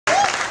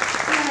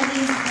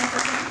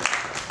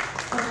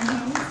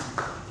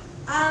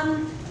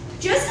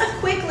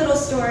quick little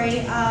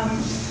story,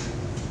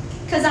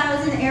 because I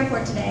was in the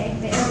airport today.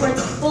 The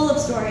airport's full of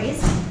stories.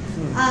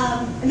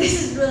 And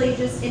this is really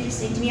just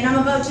interesting to me, and I'm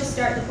about to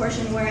start the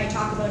portion where I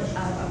talk about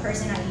a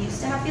person I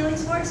used to have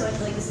feelings for, so I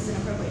feel like this is an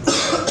appropriate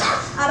story.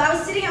 I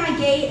was sitting at my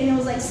gate, and it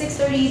was like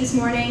 6:30 this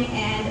morning,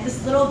 and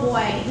this little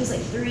boy, he was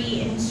like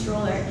 3 in his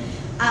stroller,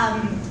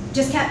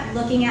 just kept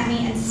looking at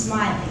me and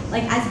smiling,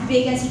 like as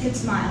big as he could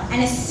smile.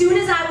 And as soon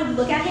as I would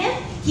look at him,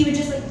 he would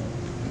just like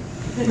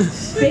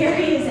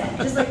bury his head,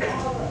 just like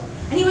all the way.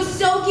 And he was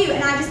so cute,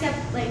 and I just kept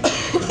like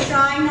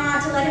trying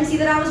not to let him see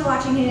that I was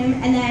watching him,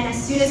 and then as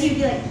soon as he would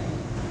be like,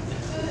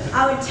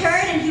 I would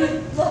turn and he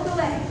would look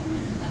away.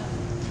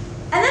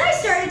 And then I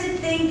started to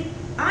think,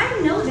 I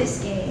know this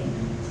game.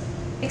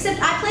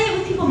 Except I play it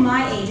with people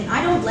my age, and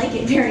I don't like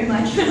it very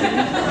much. Right?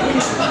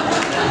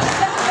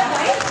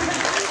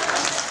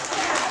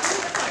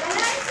 And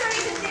then I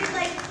started to think,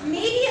 like,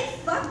 maybe a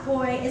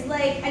fuckboy is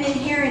like an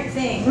inherent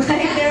thing. Like,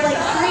 they're like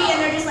 3 and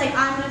they're just like,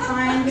 I'm gonna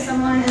find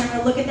someone and I'm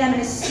gonna look at them,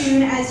 and as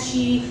soon as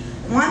she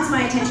wants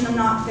my attention, I'm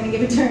not gonna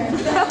give it to her.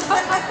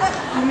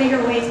 I'm gonna make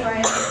her wait for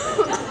it.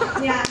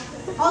 Yeah.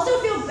 Also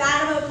feel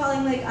bad about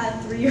calling like a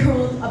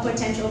 3-year-old a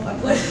potential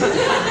fuckboy.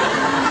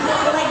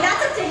 But like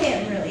that's up to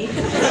him, really.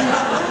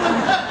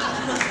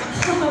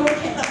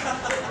 Okay.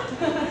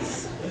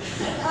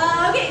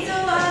 Okay, so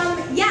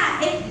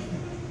yeah, if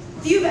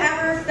you've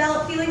ever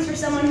felt feelings for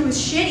someone who is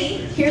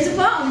shitty, here's a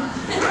poem.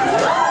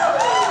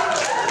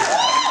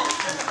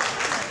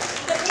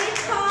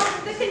 It's called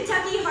The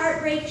Kentucky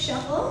Heartbreak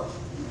Shuffle,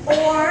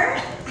 or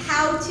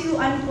How to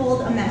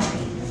Unfold a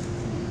Memory.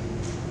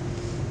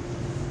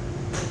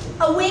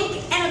 A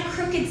wink and a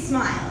crooked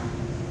smile.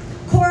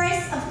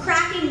 Chorus of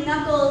cracking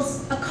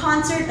knuckles, a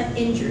concert of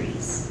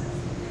injuries.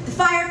 The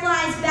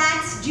fireflies,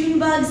 bats, June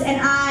bugs, and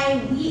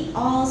I, we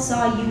all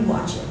saw you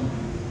watching.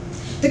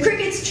 The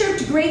crickets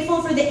chirped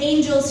grateful for the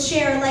angels'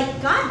 share,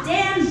 like,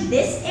 goddamn,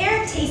 this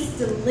air tastes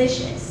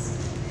delicious.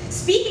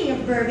 Speaking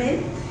of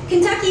bourbon,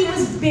 Kentucky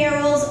was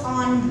barrels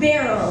on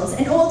barrels.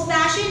 An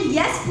old-fashioned,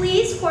 yes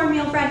please,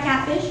 cornmeal fried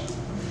catfish,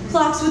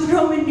 clocks with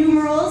Roman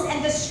numerals,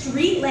 and the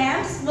street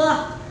lamps,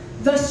 ugh.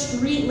 The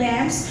street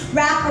lamps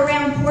wrap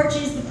around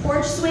porches, the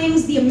porch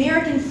swings, the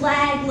American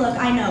flag. Look,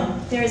 I know,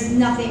 there is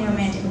nothing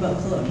romantic about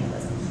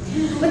colonialism.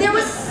 But there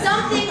was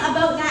something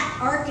about that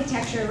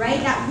architecture,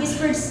 right? That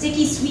whispered,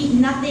 sticky, sweet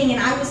nothing, and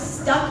I was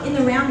stuck in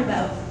the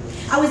roundabout.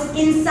 I was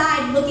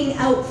inside looking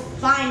out,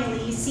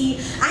 finally. You see,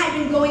 I had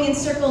been going in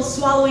circles,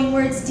 swallowing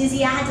words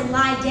dizzy. I had to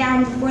lie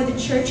down before the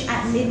church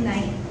at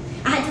midnight.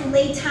 I had to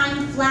lay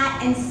time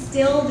flat and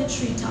still the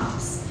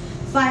treetops.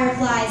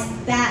 Fireflies,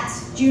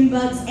 bats, June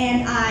bugs,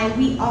 and I,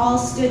 we all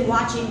stood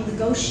watching the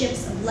ghost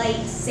ships of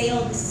light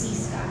sail the sea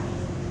sky.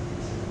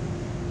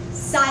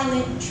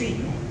 Silent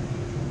treatment.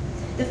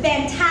 The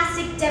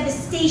fantastic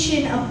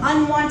devastation of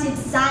unwanted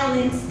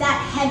silence,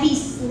 that heavy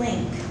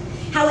slink.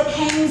 How it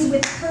hangs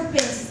with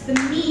purpose, the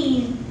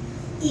mean,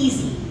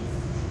 easy.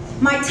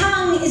 My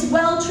tongue is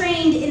well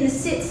trained in the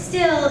sit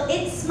still,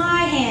 it's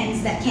my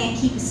hands that can't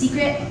keep a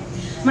secret.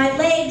 My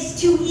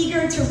legs too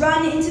eager to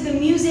run into the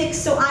music,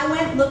 so I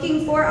went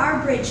looking for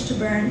our bridge to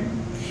burn.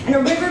 And a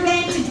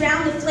riverbank to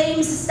drown the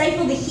flames, to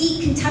stifle the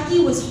heat. Kentucky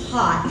was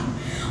hot,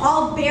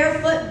 all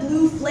barefoot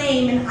blue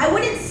flame, and I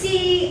could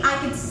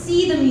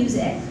see the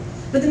music,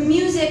 but the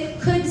music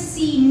could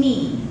see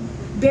me.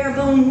 Bare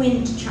bone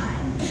wind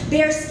chime,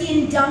 bare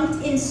skin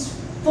dunked in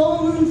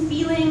full moon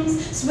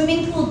feelings,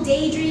 swimming pool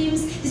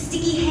daydreams, the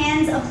sticky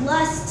hands of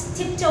lust,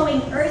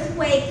 tiptoeing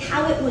earthquake,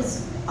 how it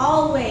was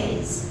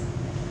always,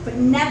 but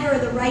never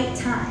the right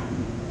time.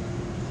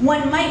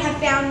 One might have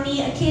found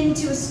me akin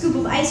to a scoop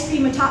of ice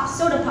cream atop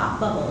soda pop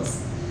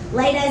bubbles,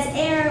 light as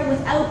air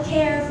without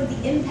care for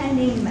the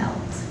impending melt.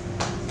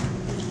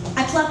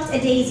 I plucked a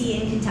daisy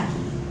in Kentucky.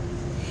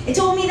 It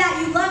told me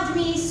that you loved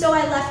me, so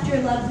I left your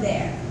love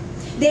there.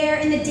 There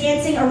in the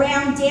dancing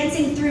around,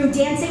 dancing through,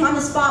 dancing on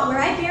the spot where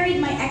I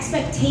buried my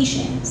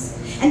expectations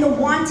and the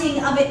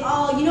wanting of it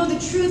all. You know, the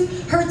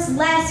truth hurts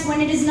less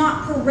when it is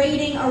not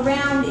parading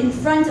around in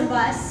front of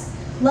us.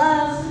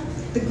 Love,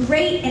 the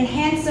great and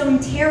handsome,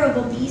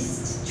 terrible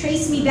beast,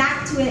 traced me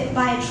back to it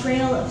by a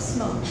trail of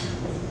smoke.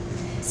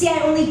 See, I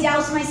only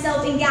doused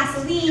myself in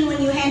gasoline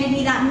when you handed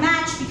me that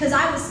match because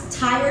I was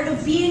tired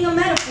of being a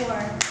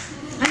metaphor.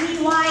 I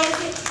mean, why is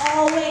it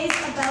always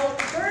about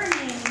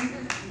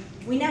burning?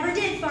 We never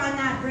did find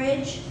that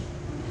bridge.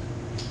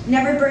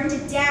 Never burned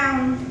it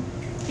down.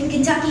 In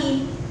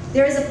Kentucky,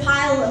 there is a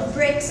pile of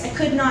bricks I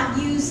could not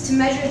use to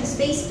measure the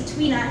space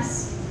between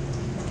us.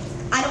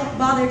 I don't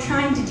bother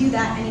trying to do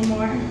that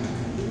anymore.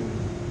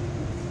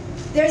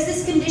 There's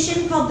this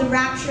condition called the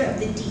rapture of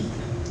the deep.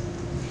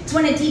 It's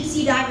when a deep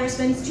sea diver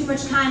spends too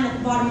much time at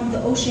the bottom of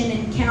the ocean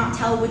and cannot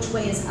tell which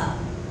way is up.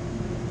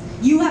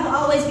 You have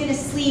always been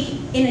asleep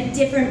in a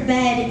different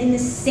bed in the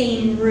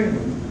same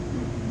room.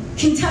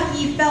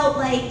 Kentucky felt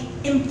like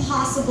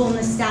impossible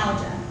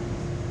nostalgia.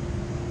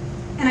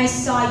 And I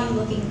saw you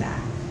looking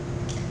back.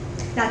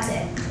 That's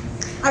it.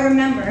 I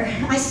remember.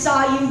 I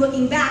saw you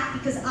looking back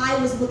because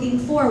I was looking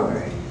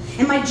forward.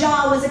 and my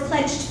jaw was a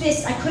clenched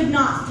fist I could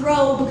not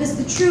throw, because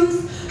the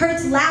truth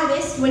hurts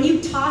loudest when you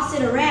toss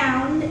it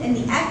around, and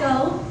the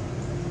echo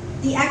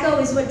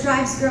is what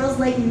drives girls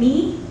like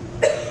me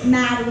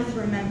mad with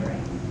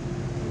remembering.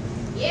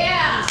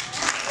 Yeah!